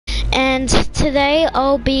And today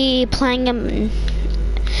I'll be playing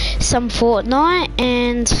some Fortnite,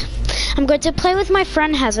 and I'm going to play with my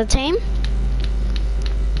friend Hazard Team.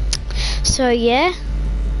 So yeah,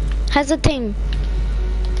 Hazard Team,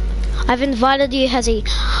 I've invited you, Hazzy.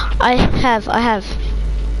 I have.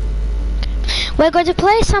 We're going to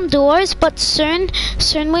play some duos, but soon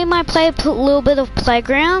we might play a little bit of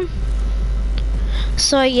Playground.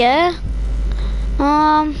 So yeah,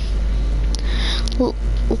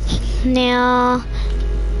 now,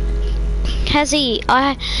 Hazzy,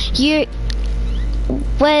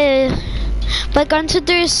 we're going to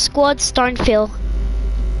do squad Stonefield.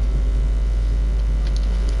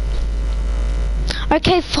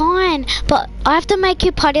 Okay, fine, but I have to make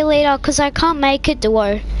you party leader because I can't make it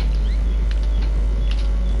duo.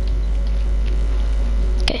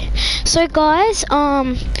 Okay, so guys,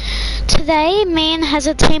 today me and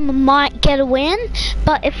Hazard Team might get a win,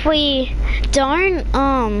 but if we don't,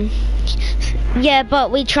 yeah,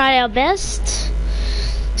 but we tried our best.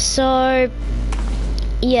 So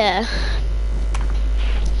yeah.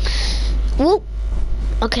 Whoop.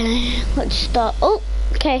 Okay, let's start. Oh,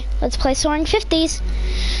 okay, let's play Soaring 50s.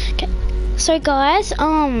 Okay, so guys,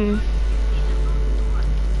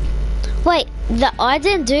 wait, I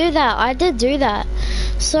didn't do that. I did do that.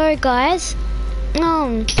 So guys,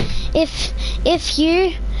 if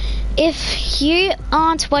you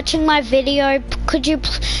aren't watching my video, could you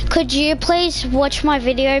please watch my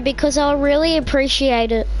video, because I'll really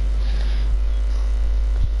appreciate it.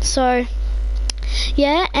 So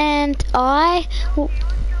yeah, and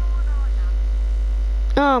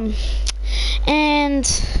and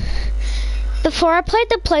before I played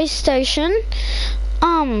the PlayStation,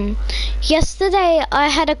 yesterday I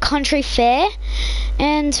had a country fair,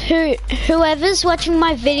 and whoever's watching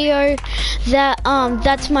my video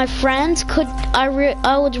that's my friend,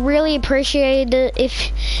 I would really appreciate it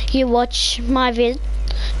if you watch my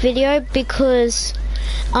video, because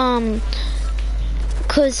I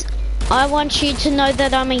want you to know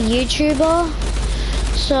that I'm a YouTuber.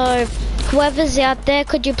 So whoever's out there,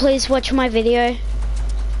 could you please watch my video?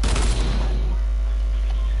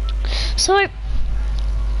 So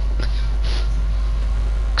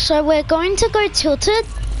we're going to go Tilted.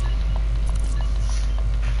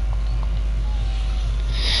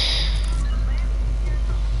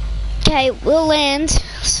 Okay, we'll land.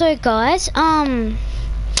 So guys,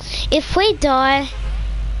 if we die,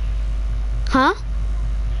 huh?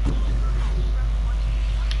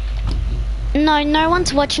 No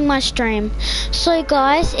one's watching my stream. So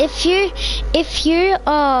guys, if you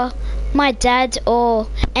are my dad or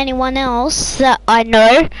anyone else that I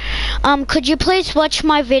know, could you please watch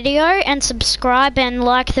my video and subscribe and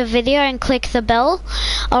like the video and click the bell?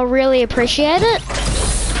 I'll really appreciate it.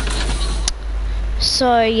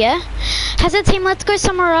 So yeah, Hazard Team, let's go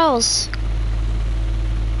somewhere else.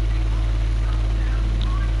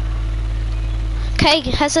 Okay,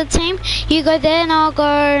 Hazard Team, you go there and I'll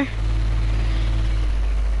go.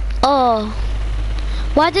 Oh,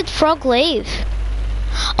 why did Frog leave?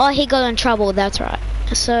 Oh, he got in trouble, that's right.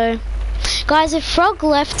 So guys, if Frog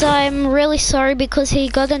left, I'm really sorry, because he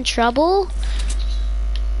got in trouble.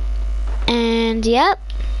 And yep.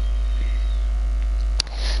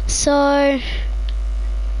 So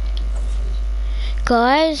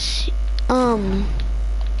guys,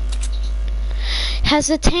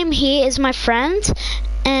 Hazard Team here is my friend,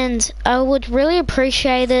 and I would really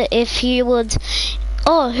appreciate it if you would.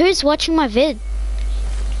 Oh, who's watching my vid?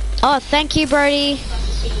 Oh, thank you, Brody.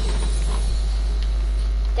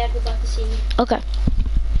 Dad would like to see you. Okay.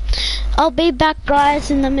 I'll be back, guys,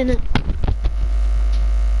 in a minute.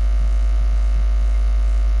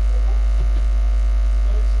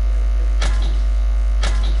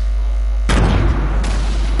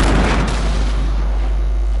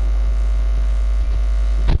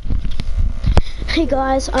 Hey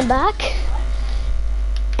guys, I'm back.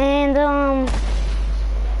 And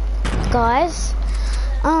guys,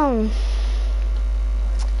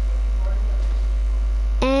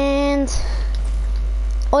 and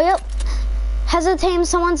oh yep, Hazard Team,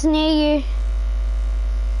 someone's near you.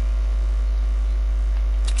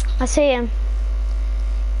 I see him.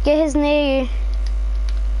 Get his near you.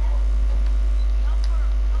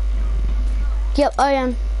 Yep, I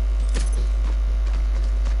am.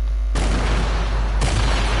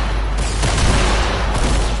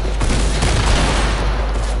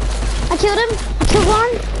 I killed him. I killed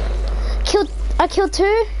one. I killed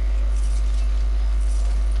two.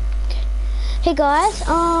 Hey guys,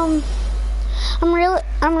 I'm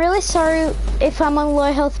really sorry if I'm on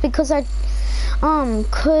low health, because I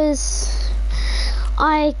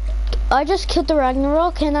I just killed the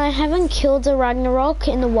Ragnarok, and I haven't killed the Ragnarok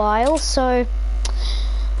in a while, so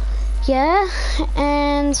yeah,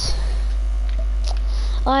 and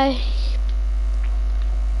I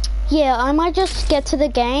might just get to the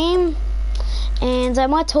game, and I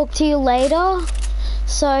might talk to you later,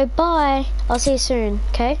 so bye, I'll see you soon,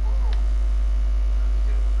 okay?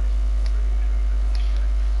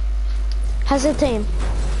 How's the team?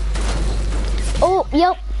 Oh,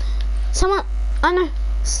 yep, someone, I know.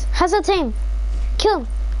 How's the team? Kill him.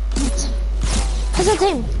 How's the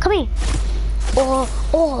team? Come here.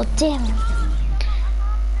 Oh, damn.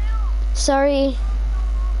 Sorry.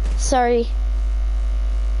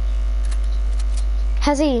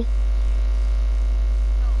 How's he?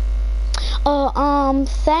 Oh,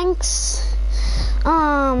 thanks.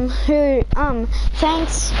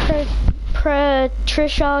 Thanks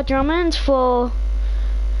Patricia Drummond for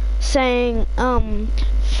saying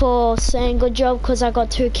good job because I got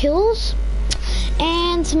 2 kills,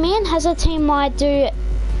 and me and Hazard team might do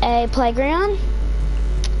a playground.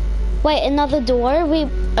 Wait, another door.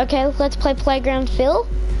 Okay, let's play playground Phil.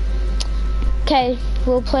 Okay,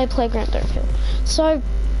 we'll play playground Phil. So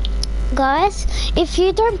guys, if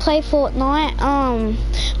you don't play Fortnite,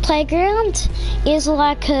 playground is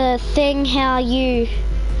like a thing how you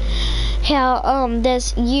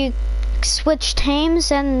switch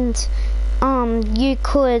teams, and you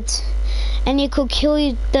could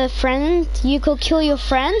kill the friend. You could kill your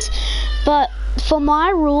friend, but for my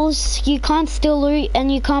rules, you can't steal loot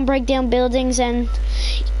and you can't break down buildings. And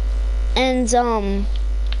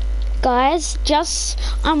guys, just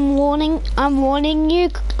I'm warning you.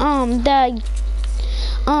 That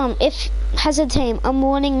if has a team, I'm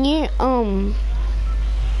warning you. How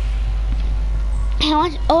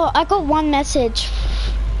much? Oh, I got 1 message.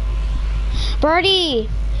 Brody,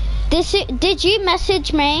 did you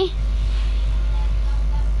message me?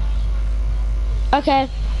 Okay.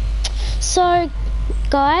 So,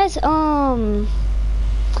 guys,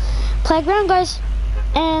 playground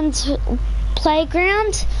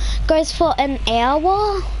goes for an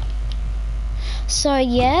hour. So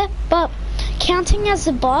yeah, but counting as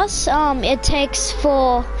a boss, it takes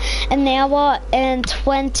for an hour and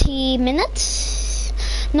 20 minutes.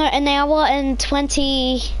 No, an hour and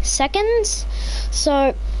 20 seconds.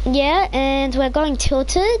 So yeah, and we're going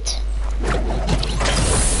tilted.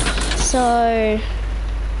 So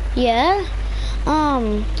yeah,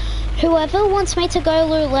 whoever wants me to go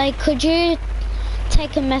Loot Lake, could you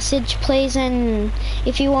take a message please? And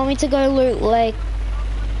if you want me to go Loot Lake,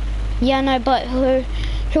 yeah, no, but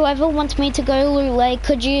whoever wants me to go Loot Lake,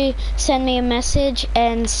 could you send me a message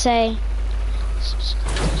and say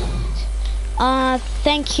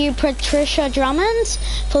thank you Patricia Drummond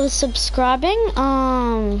for subscribing,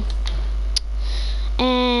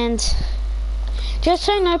 and just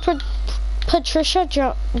so you know, Patricia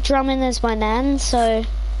Drummond is my nan, so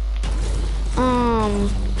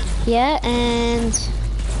yeah, and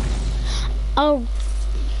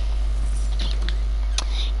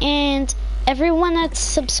and everyone that's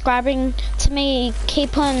subscribing to me,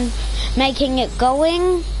 keep on making it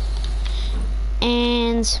going.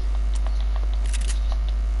 And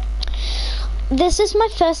this is my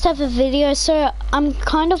first ever video, so I'm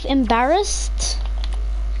kind of embarrassed.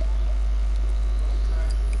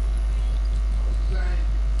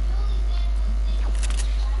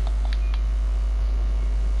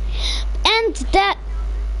 And Dad,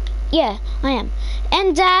 yeah, I am.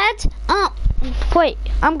 And Dad, wait,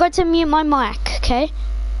 I'm going to mute my mic, okay?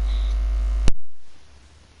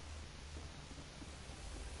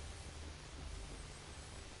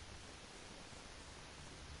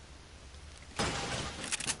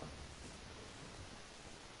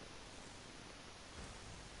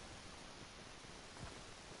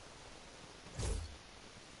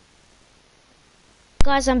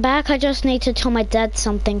 Guys, I'm back. I just need to tell my dad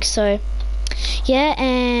something, so yeah,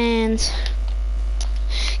 and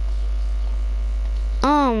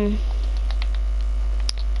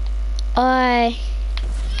I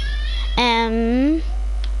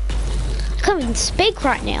can't even speak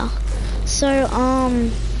right now. So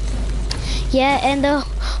yeah, and the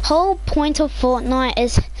whole point of Fortnite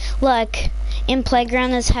is like in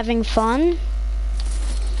playground is having fun,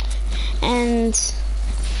 and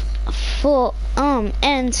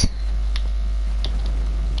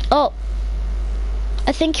oh,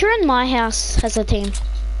 I think you're in my house as a team.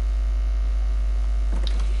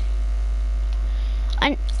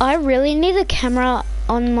 I really need a camera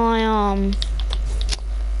on my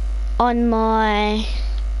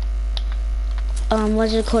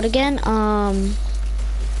what's it called again?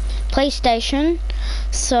 PlayStation,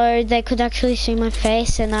 so they could actually see my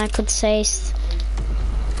face and I could say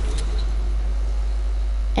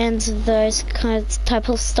and those type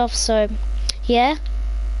of stuff. So yeah,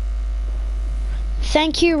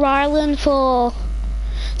 thank you, Rylan, for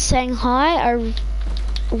saying hi. I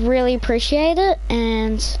really appreciate it,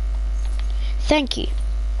 and thank you.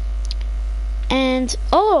 And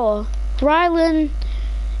oh, Rylan,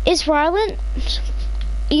 is Rylan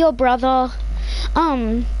your brother?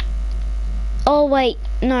 Oh wait,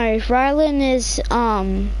 no, Rylan is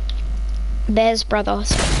Bear's brother.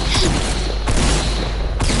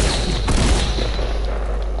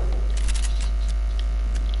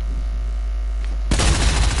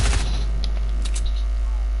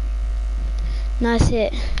 Nice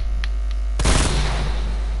hit.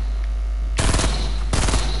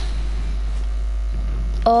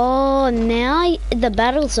 Oh, now the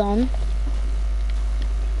battle's on.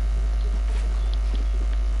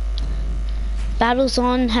 Battle's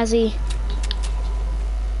on, has he?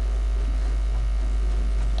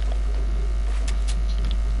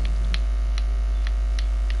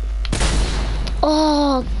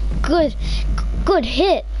 Oh, good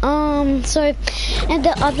hit. So, and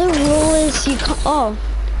the other rule is you can't, oh,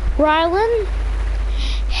 Rylan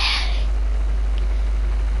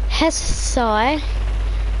has Psy.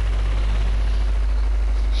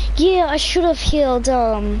 Yeah, I should have healed.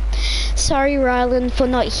 Sorry, Rylan, for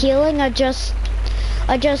not healing. I just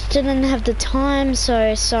didn't have the time,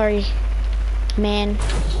 so sorry, man.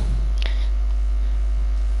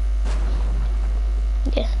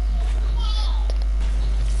 Yeah.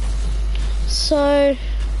 So,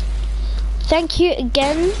 thank you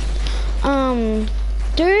again,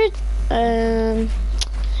 dude.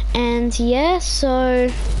 And yeah, so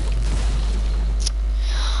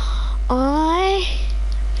I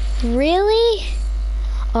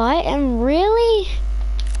am really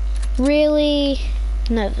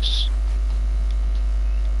nervous.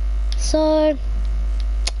 So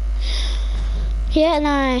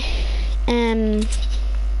yeah, and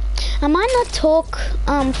I might not talk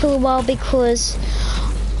for a while because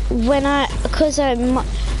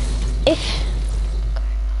if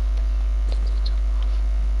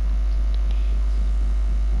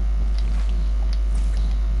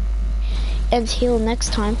and heal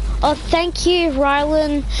next time. Oh, thank you,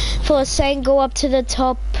 Rylan, for saying go up to the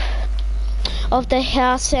top of the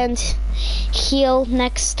house and heal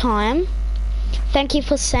next time. Thank you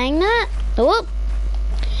for saying that. Whoop.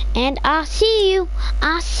 And I see you.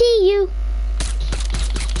 I see you.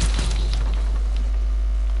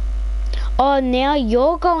 Oh, now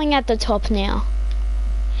you're going at the top now.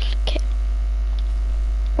 Okay.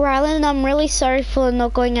 Rylan, I'm really sorry for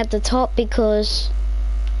not going at the top because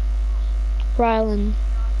Rylan.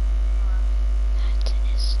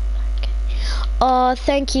 Oh,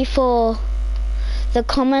 thank you for the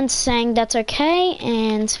comments saying that's okay,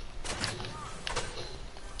 and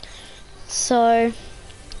so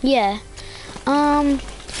yeah. Rylan,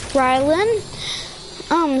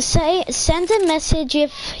 send a message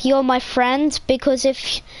if you're my friend, because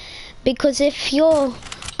if you're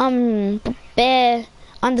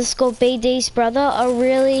Bear_BD's brother, I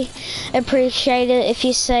really appreciate it if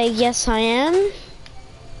you say yes I am.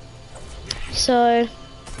 So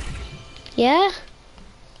yeah.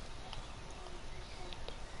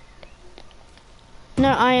 No,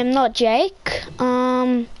 I am not Jake.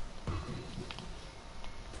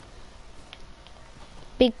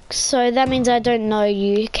 So that means I don't know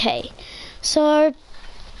you. Okay. So,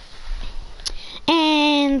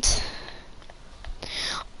 and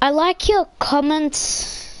I like your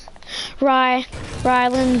comments,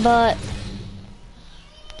 Rylan, but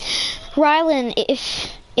Rylan,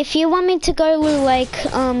 if you want me to go Loot Lake,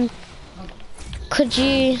 could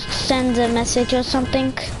you send a message or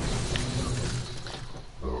something?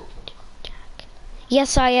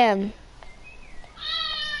 Yes, I am.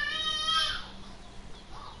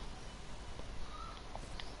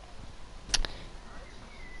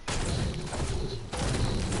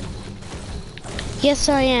 Yes,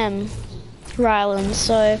 I am, Rylan,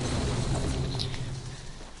 so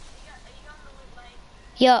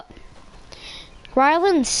yup.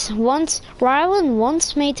 Rylan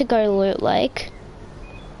wants me to go Loot Lake.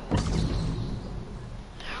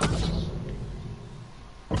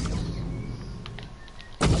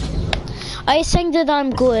 Are you saying that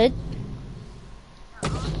I'm good?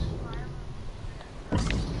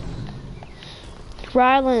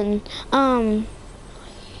 Rylan,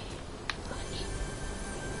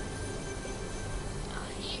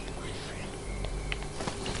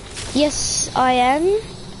 yes, I am.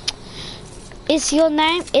 Is your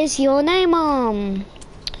name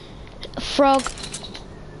Frog?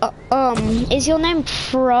 Is your name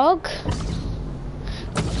Frog?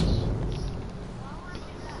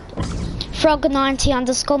 Frog90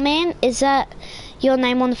 underscore man, is that your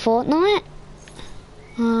name on Fortnite?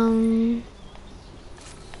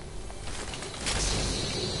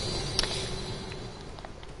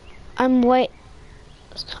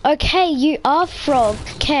 Okay, you are Frog.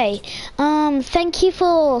 Okay. Thank you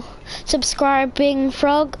for subscribing,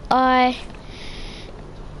 Frog. I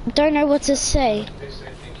don't know what to say. They say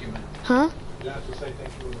thank you, man. Huh? You have to say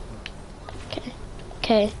thank you. Okay.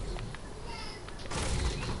 Okay.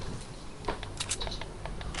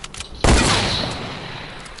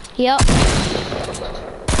 Yep.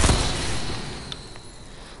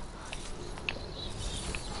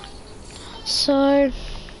 So,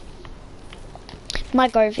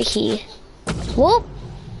 might go over here. Whoop!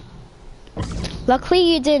 Luckily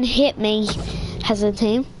you didn't hit me, as a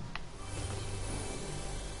team.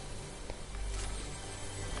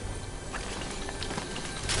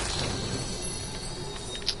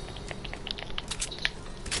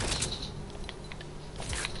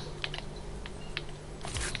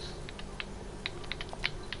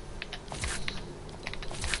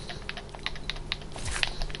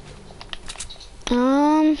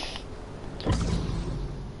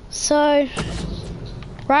 So,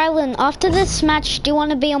 Rylan, after this match, do you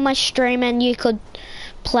want to be on my stream and you could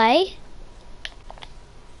play?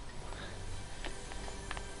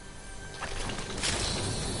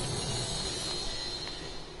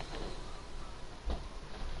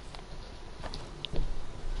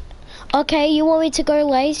 Okay, you want me to go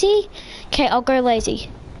lazy? Okay, I'll go lazy.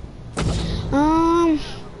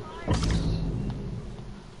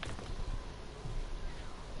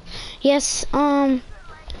 Yes,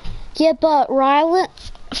 yeah, but Rylan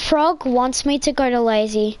Frog wants me to go to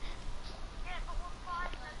lazy.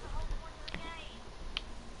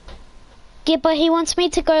 Yeah, but he wants me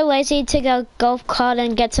to go lazy to go golf cart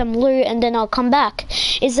and get some loot and then I'll come back.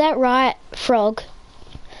 Is that right, Frog?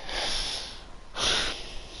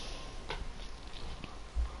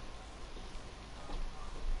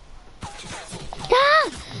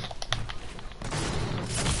 Ah!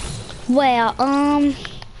 Well,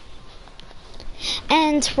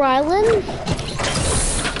 and Rylan?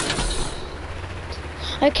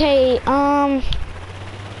 Okay,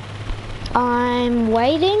 I'm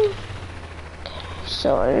waiting.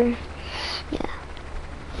 So, yeah.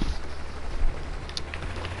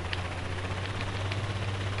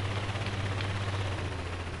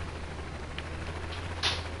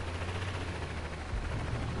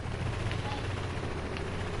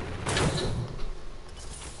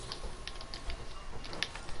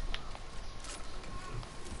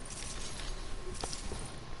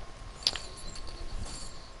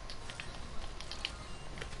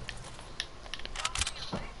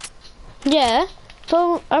 Yeah,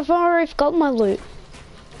 so I've already got my loot.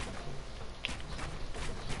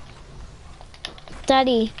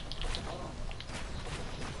 Daddy.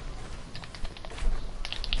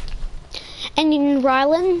 And in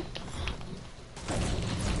Rylan?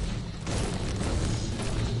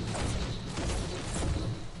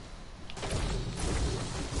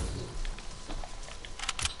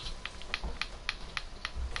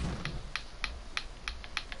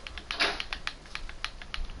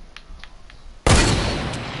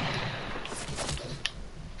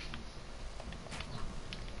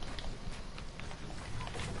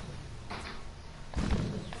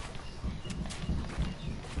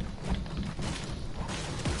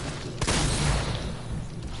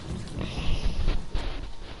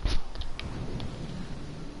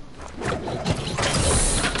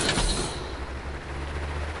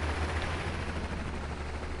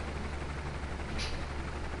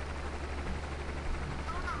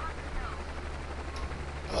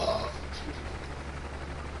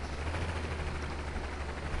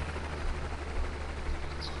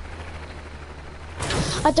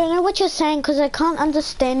 I don't know what you're saying because I can't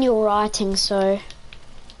understand your writing, so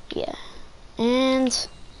yeah. And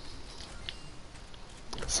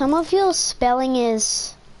some of your spelling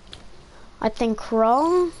is, I think,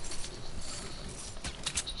 wrong.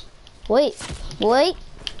 Wait.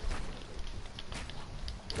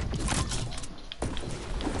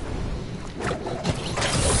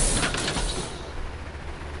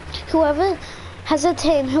 Whoever has a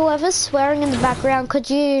team, whoever's swearing in the background, could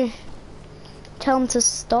you tell him to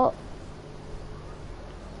stop?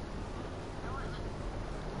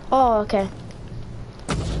 Oh, okay.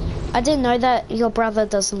 I didn't know that your brother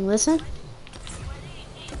doesn't listen.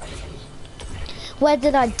 Where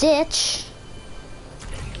did I ditch?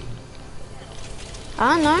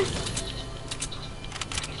 I don't know.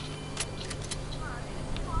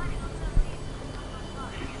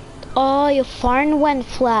 Oh, your phone went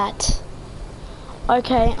flat.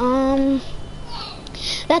 Okay,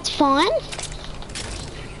 That's fine.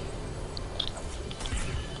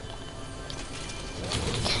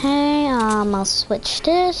 Okay, I'll switch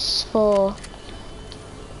this for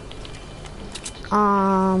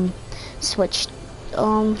switch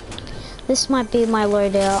this might be my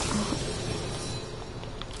loadout.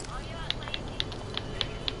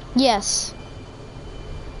 Yes.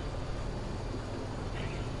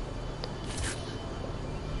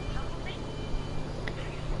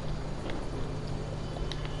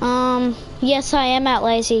 Yes, I am at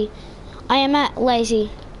Lazy. I am at Lazy.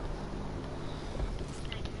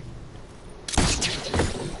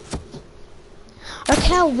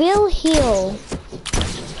 Okay, I will heal.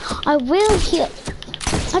 I will heal.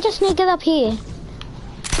 I just need to get up here.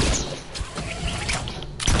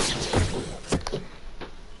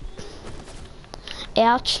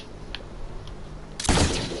 Ouch.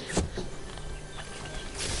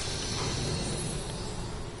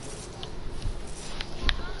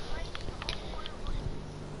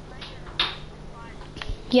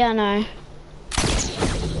 Yeah, no.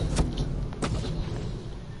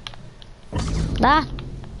 Ah.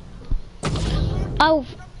 Oh.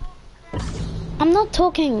 I'm not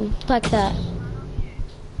talking like that.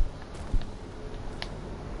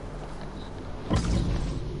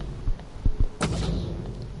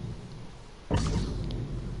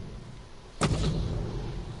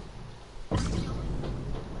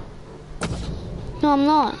 No, I'm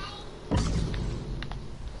not.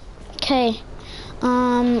 Okay.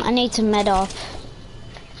 I need to med off.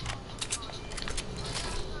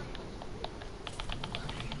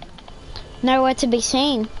 Nowhere to be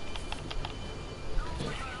seen.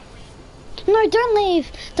 No, don't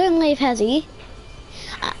leave. Don't leave, Hazzy.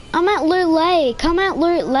 I'm at Loot Lake. I'm at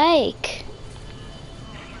Loot Lake.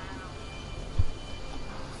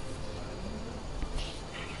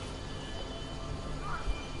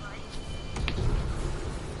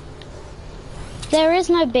 There is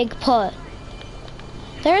no big pot.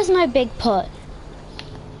 There is no big pot.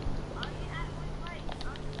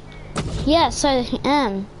 Yes, I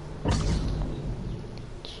am.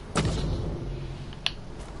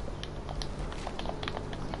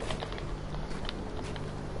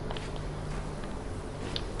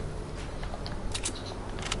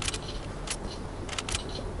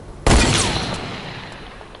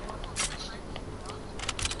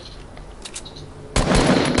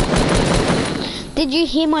 Did you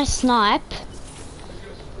hear my snipe?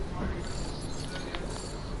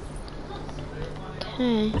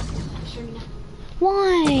 Okay.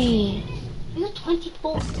 Why? You got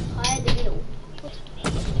 24 higher in the middle.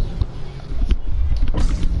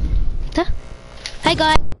 Hey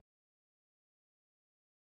guys.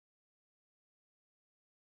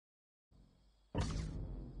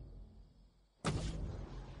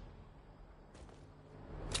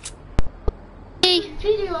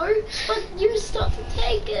 Video, but you stop to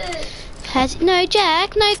take it. No,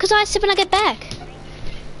 Jack, no, because I said when I get back.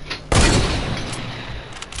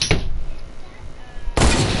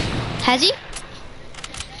 Has he?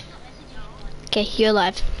 Okay, you're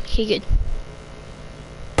alive. Okay, good.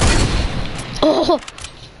 Oh!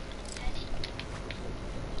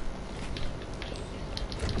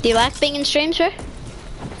 Do you like being in streams, bro?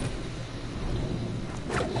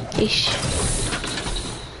 Ish.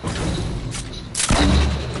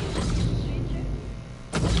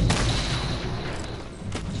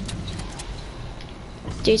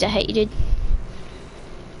 Dude, I hate you, dude.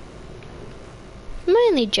 I'm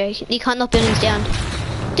only joking. You can't knock buildings down.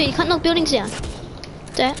 Dude, you can't knock buildings down.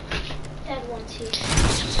 That. Dad wants you.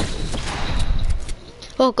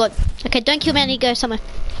 Oh god. Okay, don't kill me. I need to go somewhere.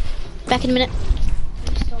 Back in a minute.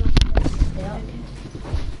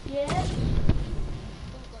 Yeah.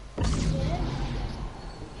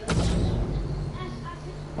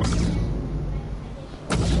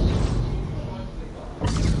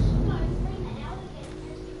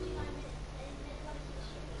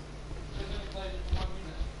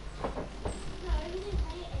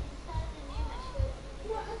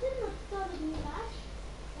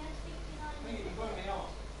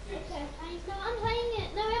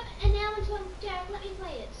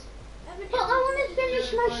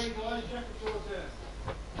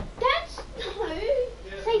 That's no.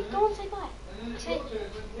 Say go and say bye. Say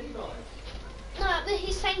no, but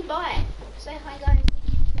he's saying bye. Say hi, guys.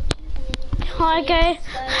 Hi, guys.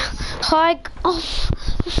 Hi. Oh,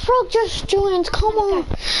 Frog just joined. Come on.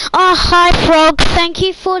 Oh, hi, Frog. Thank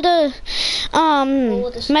you for the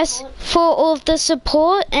for all the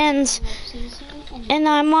support, and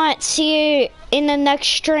I might see you in the next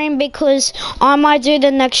stream, because I might do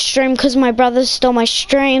the next stream because my brother stole my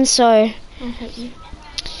stream. So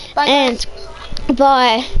Bye, guys. and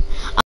bye.